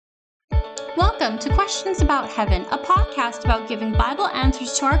Welcome to Questions About Heaven, a podcast about giving Bible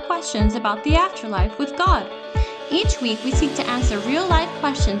answers to our questions about the afterlife with God. Each week, we seek to answer real-life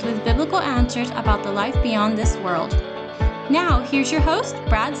questions with biblical answers about the life beyond this world. Now, here's your host,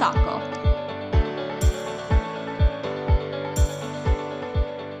 Brad Zockel.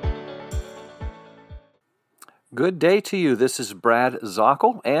 Good day to you. This is Brad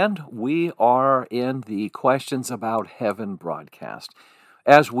Zockel, and we are in the Questions About Heaven broadcast.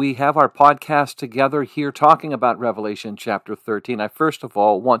 As we have our podcast together here talking about Revelation chapter 13, I first of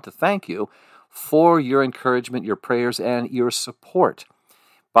all want to thank you for your encouragement, your prayers, and your support.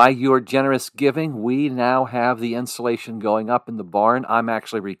 By your generous giving, we now have the insulation going up in the barn. I'm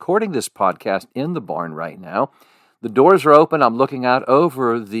actually recording this podcast in the barn right now. The doors are open. I'm looking out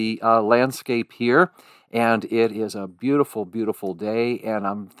over the landscape here. And it is a beautiful, beautiful day, and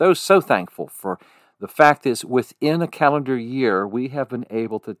I'm so thankful for the fact is within a calendar year, we have been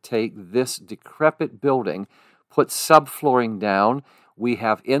able to take this decrepit building, put subflooring down, we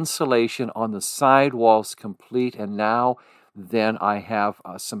have insulation on the sidewalls complete, and now then I have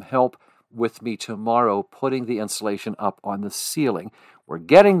some help with me tomorrow putting the insulation up on the ceiling. We're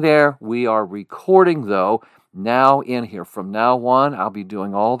getting there. We are recording, though, now in here. From now on, I'll be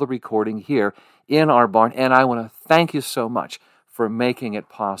doing all the recording here in our barn, and I want to thank you so much for making it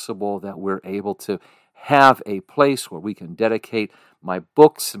possible that we're able to have a place where we can dedicate my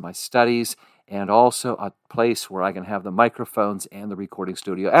books and my studies, and also a place where I can have the microphones and the recording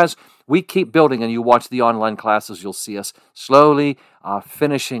studio. As we keep building and you watch the online classes, you'll see us slowly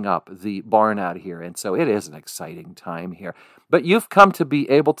finishing up the barn out here, and so it is an exciting time here. But you've come to be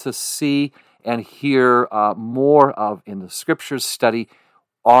able to see and hear more of in the Scriptures study,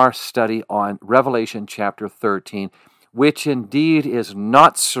 our study on Revelation chapter 13, which indeed is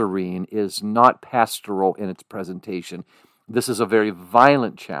not serene, is not pastoral in its presentation. This is a very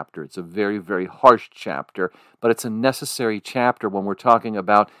violent chapter. It's a very, very harsh chapter, but it's a necessary chapter when we're talking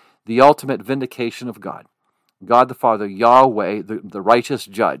about the ultimate vindication of God. God the Father, Yahweh, the righteous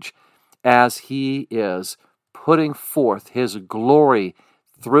judge, as He is putting forth His glory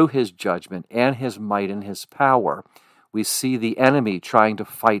through His judgment and His might and His power. We see the enemy trying to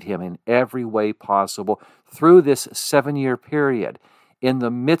fight Him in every way possible through this 7-year period. In the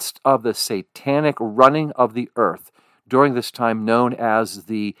midst of the satanic running of the earth, during this time known as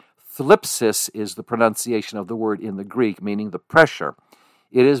the thlipsis is the pronunciation of the word in the Greek, meaning the pressure.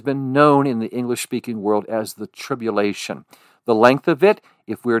 It has been known in the English-speaking world as the tribulation. The length of it,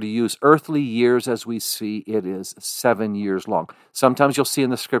 if we're to use earthly years as we see, it is 7 years long. Sometimes you'll see in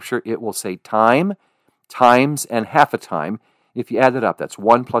the Scripture it will say times, and half a time. If you add it up, that's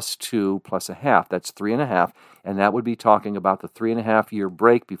 1 plus 2 plus a half. That's 3.5, and that would be talking about the 3.5-year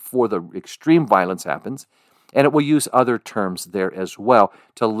break before the extreme violence happens. And it will use other terms there as well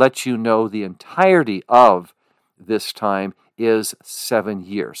to let you know the entirety of this time is 7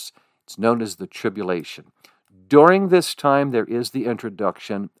 years. It's known as the tribulation. During this time, there is the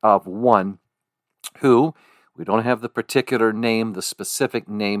introduction of one who, we don't have the particular name, the specific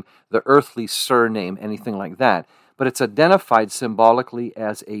name, the earthly surname, anything like that, but it's identified symbolically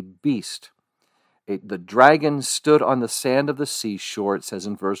as a beast. The dragon stood on the sand of the seashore, it says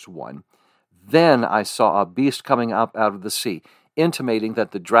in verse 1. Then I saw a beast coming up out of the sea, intimating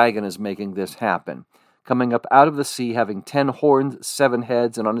that the dragon is making this happen. Coming up out of the sea, having 10 horns, 7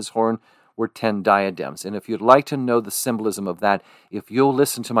 heads, and on his horn were 10 diadems. And if you'd like to know the symbolism of that, if you'll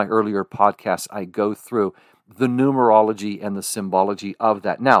listen to my earlier podcasts, I go through the numerology and the symbology of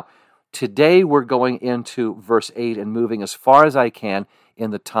that. Now, today we're going into verse 8 and moving as far as I can in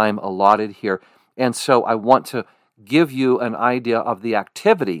the time allotted here. And so I want to give you an idea of the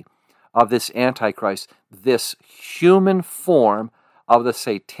activity of this Antichrist, this human form of the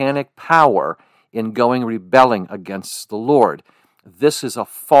satanic power in rebelling against the Lord. This is a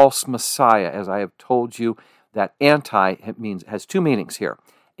false Messiah, as I have told you, that anti has two meanings here.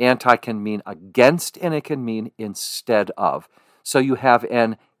 Anti can mean against, and it can mean instead of. So you have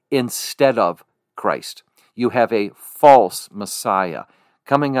an instead of Christ. You have a false Messiah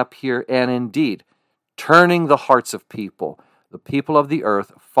coming up here and indeed turning the hearts of people, the people of the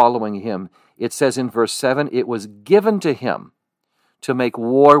earth following him. It says in verse 7, it was given to him to make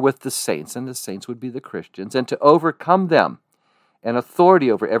war with the saints, and the saints would be the Christians, and to overcome them. And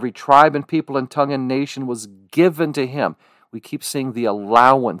authority over every tribe and people and tongue and nation was given to him. We keep seeing the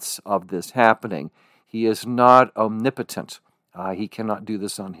allowance of this happening. He is not omnipotent. He cannot do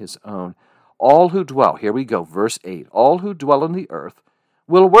this on his own. All who dwell, here we go, verse 8, all who dwell on the earth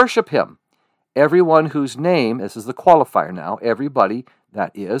will worship him. Everyone whose name, this is the qualifier now, everybody,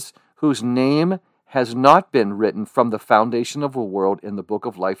 that is, whose name has not been written from the foundation of the world in the book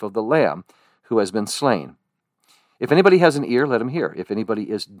of life of the Lamb. who has been slain. If anybody has an ear, let him hear. If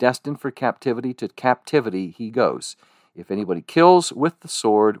anybody is destined for captivity, to captivity he goes. If anybody kills with the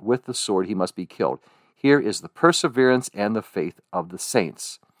sword he must be killed. Here is the perseverance and the faith of the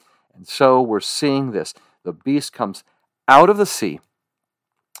saints. And so we're seeing this. The beast comes out of the sea.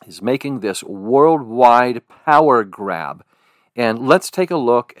 He's making this worldwide power grab. And let's take a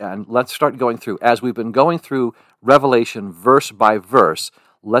look and let's start going through. As we've been going through Revelation verse by verse,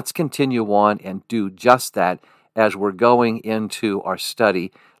 let's continue on and do just that as we're going into our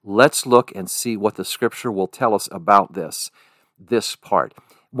study. Let's look and see what the Scripture will tell us about this part.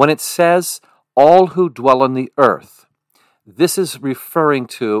 When it says, all who dwell on the earth, this is referring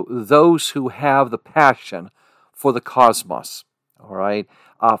to those who have the passion for the cosmos, all right,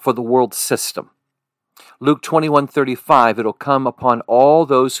 for the world system. Luke 21:35, it'll come upon all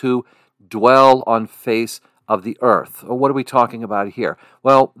those who dwell on face of the earth. What are we talking about here?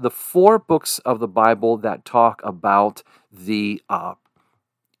 Well, the 4 books of the Bible that talk about the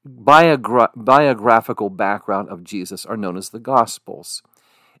biographical background of Jesus are known as the Gospels.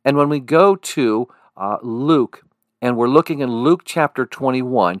 And when we go to Luke, and we're looking in Luke chapter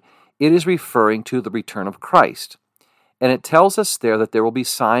 21, it is referring to the return of Christ. And it tells us there that there will be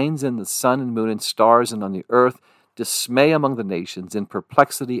signs in the sun and moon and stars and on the earth, dismay among the nations, in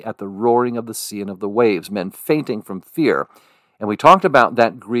perplexity at the roaring of the sea and of the waves, men fainting from fear. And we talked about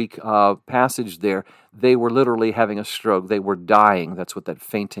that Greek passage there. They were literally having a stroke. They were dying. That's what that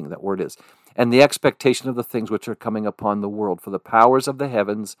fainting, that word is. And the expectation of the things which are coming upon the world, for the powers of the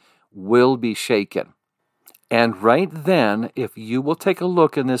heavens will be shaken. And right then, if you will take a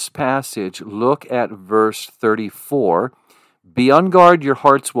look in this passage, look at verse 34. Be on guard, your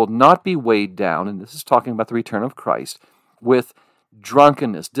hearts will not be weighed down, and this is talking about the return of Christ, with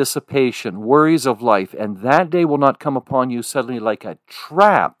drunkenness, dissipation, worries of life, and that day will not come upon you suddenly like a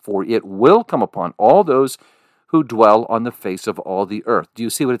trap, for it will come upon all those who dwell on the face of all the earth. Do you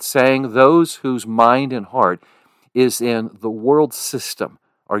see what it's saying? Those whose mind and heart is in the world system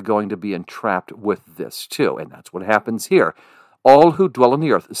are going to be entrapped with this too, and that's what happens here. All who dwell on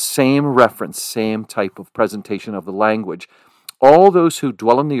the earth, same reference, same type of presentation of the language. All those who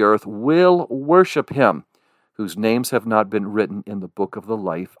dwell on the earth will worship him, whose names have not been written in the book of the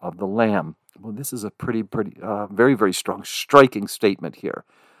life of the Lamb. Well, this is a very, very strong, striking statement here.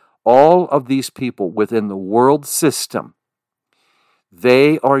 All of these people within the world system,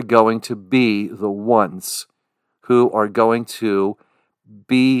 they are going to be the ones who are going to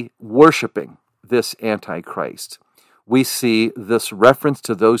be worshiping this Antichrist. We see this reference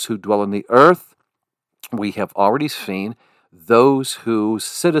to those who dwell on the earth. We have already seen those whose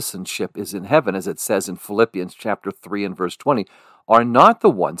citizenship is in heaven, as it says in Philippians chapter 3 and verse 20, are not the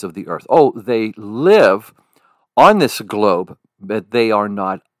ones of the earth. Oh, they live on this globe, but they are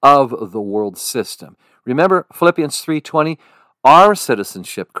not of the world system. Remember Philippians 3:20, our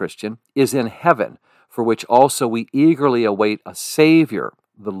citizenship, Christian, is in heaven, for which also we eagerly await a Savior,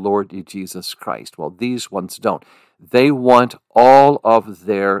 the Lord Jesus Christ. Well, these ones don't. They want all of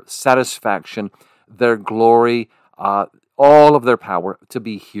their satisfaction, their glory, all of their power to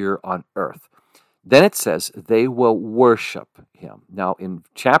be here on earth. Then it says they will worship him. Now in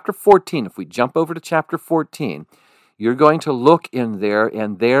chapter 14, if we jump over to chapter 14, you're going to look in there,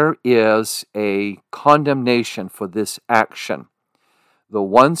 and there is a condemnation for this action. The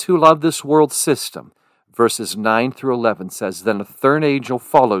ones who love this world system, verses 9 through 11 says, Then a third angel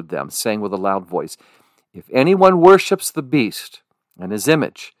followed them, saying with a loud voice, If anyone worships the beast and his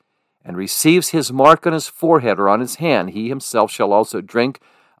image, and receives his mark on his forehead or on his hand, he himself shall also drink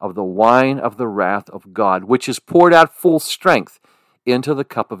of the wine of the wrath of God, which is poured out full strength into the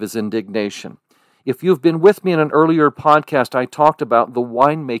cup of his indignation. If you've been with me in an earlier podcast, I talked about the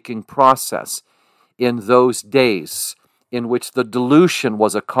winemaking process in those days, in which the dilution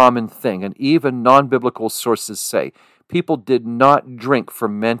was a common thing, and even non-biblical sources say people did not drink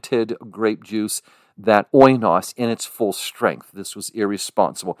fermented grape juice, that oinos, in its full strength. This was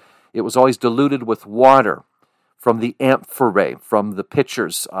irresponsible. It was always diluted with water from the amphorae, from the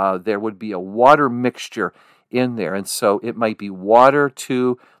pitchers. There would be a water mixture in there, and so it might be water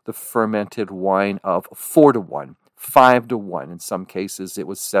to the fermented wine of 4-1, 5-1. In some cases, it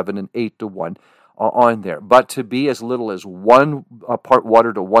was 7 and 8-1 on there. But to be as little as 1 part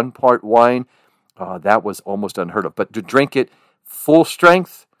water to 1 part wine, that was almost unheard of. But to drink it full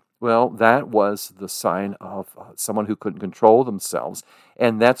strength, well, that was the sign of someone who couldn't control themselves.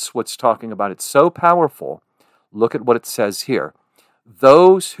 And that's what's talking about. It's so powerful. Look at what it says here.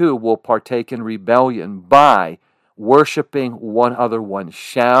 Those who will partake in rebellion by worshiping one other one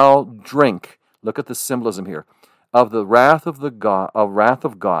shall drink. Look at the symbolism here. Of the wrath of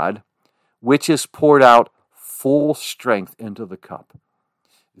God, which is poured out full strength into the cup.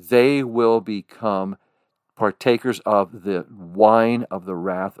 They will become partakers of the wine of the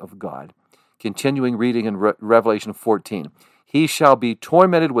wrath of God. Continuing reading in Revelation 14. He shall be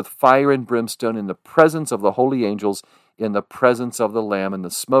tormented with fire and brimstone in the presence of the holy angels, in the presence of the Lamb, and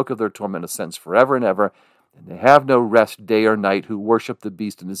the smoke of their torment ascends forever and ever. And they have no rest day or night who worship the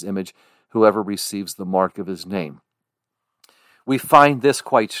beast in his image, whoever receives the mark of his name. We find this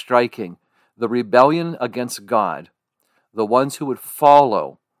quite striking. The rebellion against God, the ones who would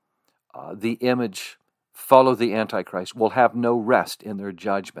follow the image, follow the Antichrist, will have no rest in their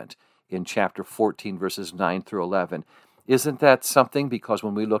judgment in chapter 14, verses 9 through 11. Isn't that something? Because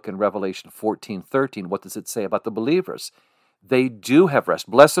when we look in Revelation 14:13, what does it say about the believers? They do have rest.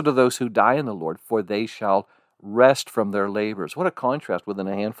 Blessed are those who die in the Lord, for they shall rest from their labors. What a contrast within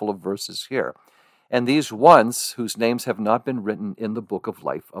a handful of verses here. And these ones whose names have not been written in the book of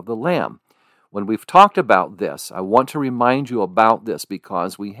life of the Lamb. When we've talked about this, I want to remind you about this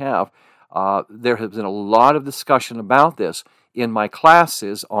because we have, there has been a lot of discussion about this in my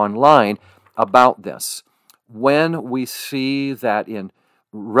classes online about this. When we see that in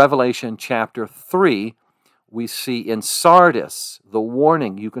Revelation chapter 3, we see in Sardis the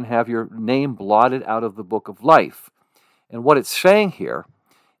warning, you can have your name blotted out of the book of life. And what it's saying here,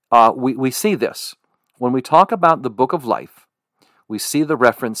 we see this. When we talk about the book of life, we see the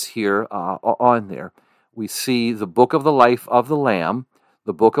reference here on there. We see the book of the life of the Lamb,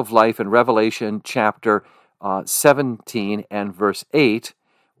 the book of life in Revelation chapter 17 and verse 8.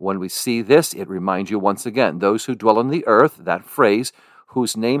 When we see this, it reminds you once again, those who dwell on the earth, that phrase,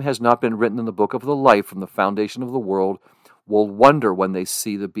 whose name has not been written in the book of the life from the foundation of the world, will wonder when they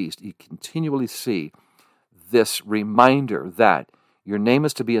see the beast. You continually see this reminder that your name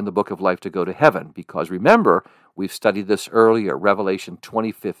is to be in the book of life to go to heaven. Because remember, we've studied this earlier. Revelation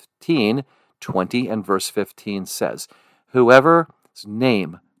 20 and verse 15 says, whoever's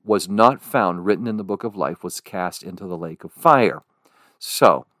name was not found written in the book of life was cast into the lake of fire.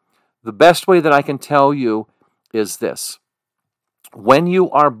 So, the best way that I can tell you is this. When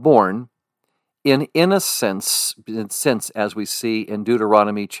you are born, in innocence, as we see in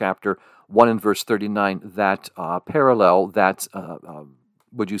Deuteronomy chapter 1 and verse 39, that parallel, that,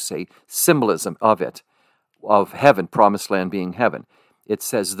 would you say, symbolism of it, of heaven, promised land being heaven. It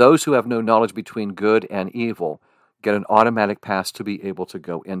says, those who have no knowledge between good and evil get an automatic pass to be able to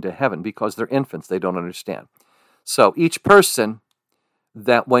go into heaven because they're infants, they don't understand. So each person,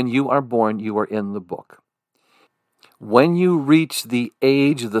 that when you are born, you are in the book. When you reach the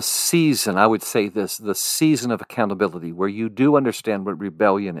age, the season, I would say this, the season of accountability, where you do understand what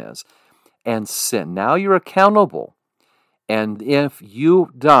rebellion is and sin. Now you're accountable. And if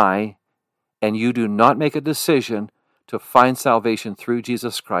you die and you do not make a decision to find salvation through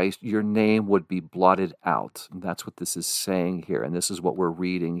Jesus Christ, your name would be blotted out. And that's what this is saying here. And this is what we're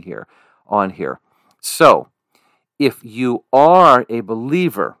reading here on here. So, if you are a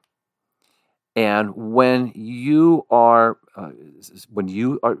believer, and when you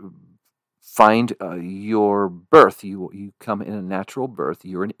find your birth, you come in a natural birth.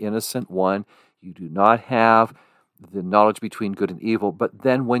 You're an innocent one. You do not have the knowledge between good and evil. But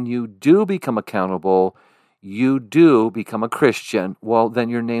then when you do become accountable, you do become a Christian. Well, then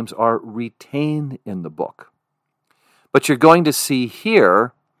your names are retained in the book. But you're going to see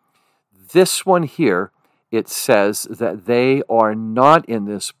here, this one here, it says that they are not in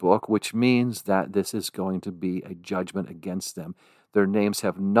this book, which means that this is going to be a judgment against them. Their names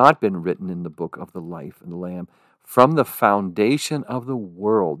have not been written in the book of the life and the Lamb from the foundation of the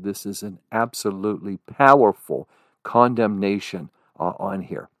world. This is an absolutely powerful condemnation on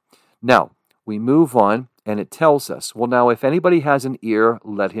here. Now, we move on, and it tells us, well, now, if anybody has an ear,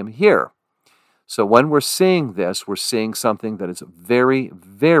 let him hear. So when we're seeing this, we're seeing something that is very,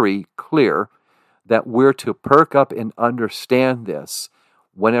 very clear, that we're to perk up and understand this.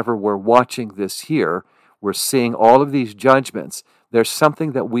 Whenever we're watching this here, we're seeing all of these judgments. There's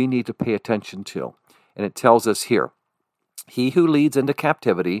something that we need to pay attention to. And it tells us here, he who leads into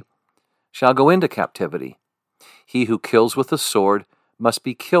captivity shall go into captivity. He who kills with the sword must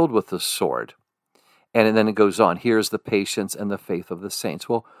be killed with the sword. And then it goes on, here's the patience and the faith of the saints.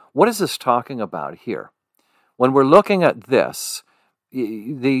 Well, what is this talking about here? When we're looking at this,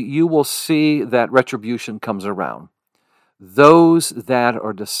 you will see that retribution comes around. Those that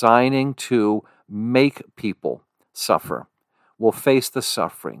are deciding to make people suffer will face the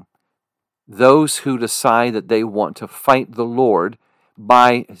suffering. Those who decide that they want to fight the Lord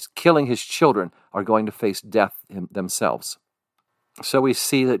by killing his children are going to face death themselves. So we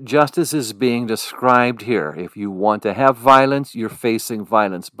see that justice is being described here. If you want to have violence, you're facing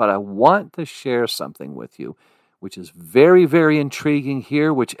violence. But I want to share something with you, which is very, very intriguing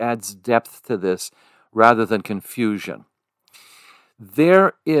here, which adds depth to this rather than confusion.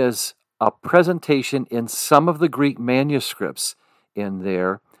 There is a presentation in some of the Greek manuscripts in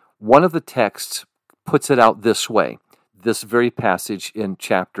there. One of the texts puts it out this way, this very passage in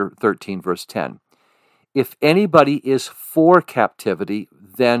chapter 13, verse 10. If anybody is for captivity,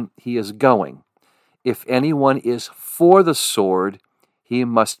 then he is going. If anyone is for the sword, he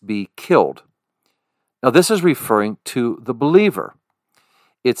must be killed. Now, this is referring to the believer.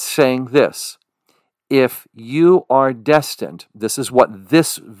 It's saying this: if you are destined, this is what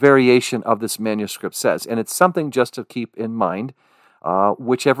this variation of this manuscript says, and it's something just to keep in mind.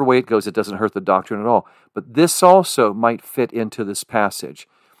 Whichever way it goes, it doesn't hurt the doctrine at all. But this also might fit into this passage.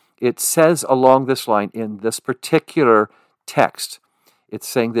 It says along this line in this particular text, it's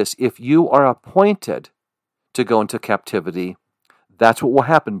saying this: if you are appointed to go into captivity, that's what will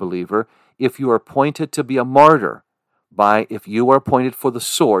happen, believer. If you are appointed to be a martyr, if you are appointed for the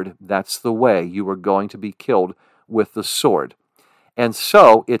sword, that's the way you are going to be killed with the sword. And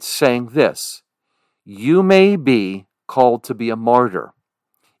so it's saying this: you may be called to be a martyr.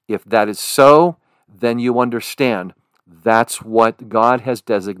 If that is so, then you understand that's what God has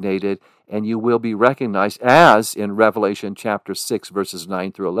designated, and you will be recognized as, in Revelation chapter 6, verses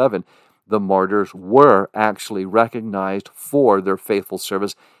 9 through 11, the martyrs were actually recognized for their faithful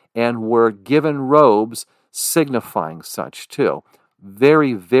service and were given robes signifying such too.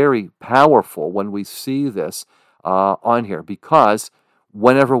 Very, very powerful when we see this on here, because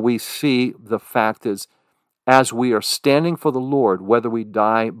whenever we see the fact is, as we are standing for the Lord, whether we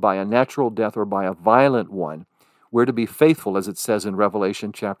die by a natural death or by a violent one, we're to be faithful, as it says in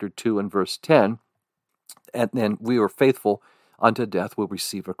Revelation chapter 2 and verse 10, and then we are faithful unto death, will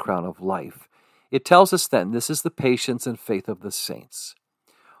receive a crown of life. It tells us then, this is the patience and faith of the saints.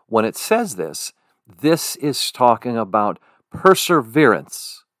 When it says this, this is talking about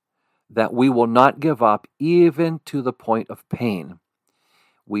perseverance, that we will not give up even to the point of pain.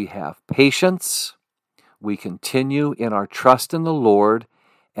 We have patience, we continue in our trust in the Lord,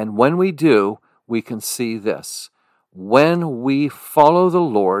 and when we do, we can see this. When we follow the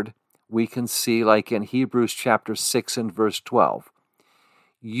Lord, we can see, like in Hebrews chapter 6 and verse 12,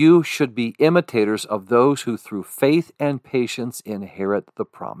 you should be imitators of those who through faith and patience inherit the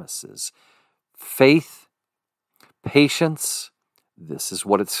promises. Faith, patience, this is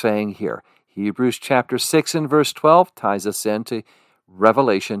what it's saying here. Hebrews chapter 6 and verse 12 ties us into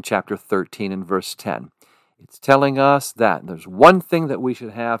Revelation chapter 13 and verse 10. It's telling us that there's one thing that we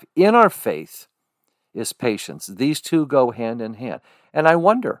should have in our faith is patience. These two go hand in hand. And I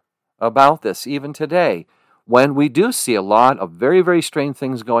wonder about this even today, when we do see a lot of very, very strange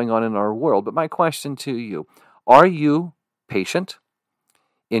things going on in our world. But my question to you, are you patient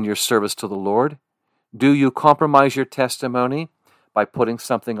in your service to the Lord? Do you compromise your testimony by putting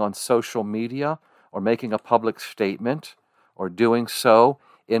something on social media or making a public statement or doing so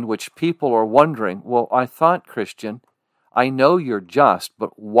in which people are wondering, well, I thought, Christian, I know you're just,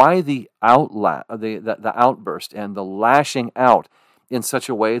 but why the outburst and the lashing out in such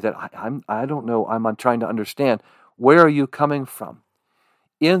a way that I don't know, I'm trying to understand, where are you coming from?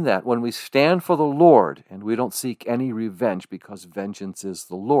 In that, when we stand for the Lord and we don't seek any revenge because vengeance is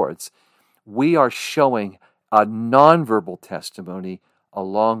the Lord's, we are showing a nonverbal testimony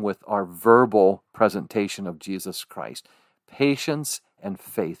along with our verbal presentation of Jesus Christ. Patience and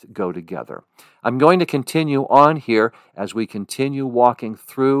faith go together. I'm going to continue on here as we continue walking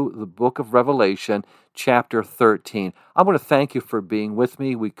through the book of Revelation, chapter 13. I want to thank you for being with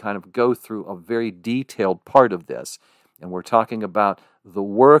me. We kind of go through a very detailed part of this, and we're talking about the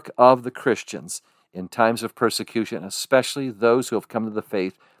work of the Christians in times of persecution, especially those who have come to the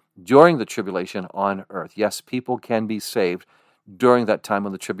faith during the tribulation on earth. Yes, people can be saved during that time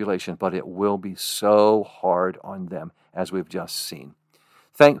of the tribulation, but it will be so hard on them, as we've just seen.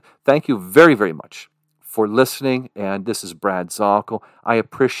 Thank you very, very much for listening, and this is Brad Zockel. I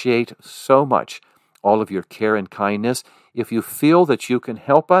appreciate so much all of your care and kindness. If you feel that you can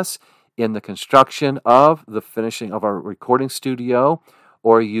help us in the construction of the finishing of our recording studio,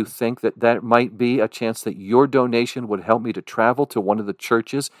 or you think that that might be a chance that your donation would help me to travel to one of the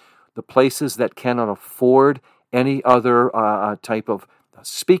churches, the places that cannot afford any other type of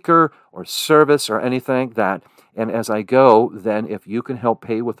speaker or service or anything that, and as I go, then if you can help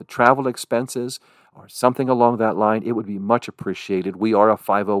pay with the travel expenses or something along that line, it would be much appreciated. We are a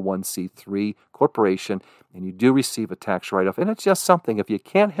 501c3 corporation, and you do receive a tax write-off, and it's just something. If you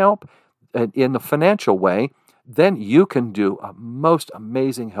can't help in the financial way, then you can do a most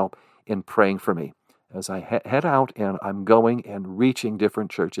amazing help in praying for me as I head out and I'm going and reaching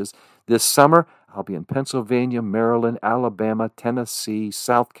different churches. This summer, I'll be in Pennsylvania, Maryland, Alabama, Tennessee,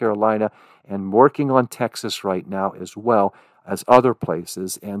 South Carolina, and working on Texas right now as well as other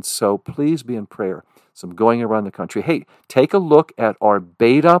places. And so please be in prayer. So I'm going around the country. Hey, take a look at our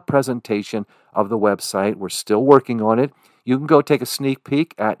beta presentation of the website. We're still working on it. You can go take a sneak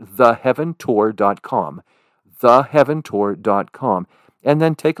peek at theheaventour.com, theheaventour.com, and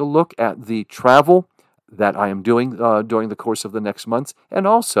then take a look at the travel that I am doing during the course of the next months, and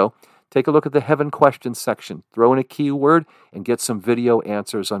also take a look at the Heaven Questions section. Throw in a keyword and get some video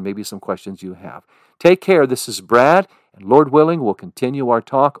answers on maybe some questions you have. Take care. This is Brad, and Lord willing, we'll continue our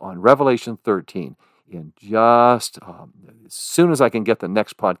talk on Revelation 13 in just as soon as I can get the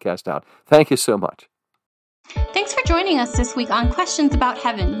next podcast out. Thank you so much. Thanks for joining us this week on Questions About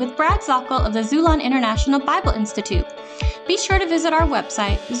Heaven with Brad Zockel of the Xulon International Bible Institute. Be sure to visit our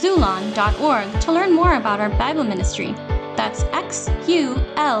website, xulon.org, to learn more about our Bible ministry. That's xulon.org.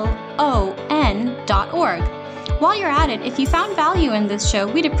 While you're at it, if you found value in this show,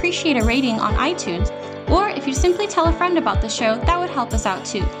 we'd appreciate a rating on iTunes, or if you simply tell a friend about the show, that would help us out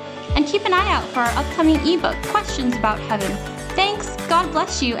too. And keep an eye out for our upcoming ebook, Questions About Heaven. Thanks, God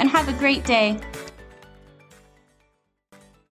bless you, and have a great day.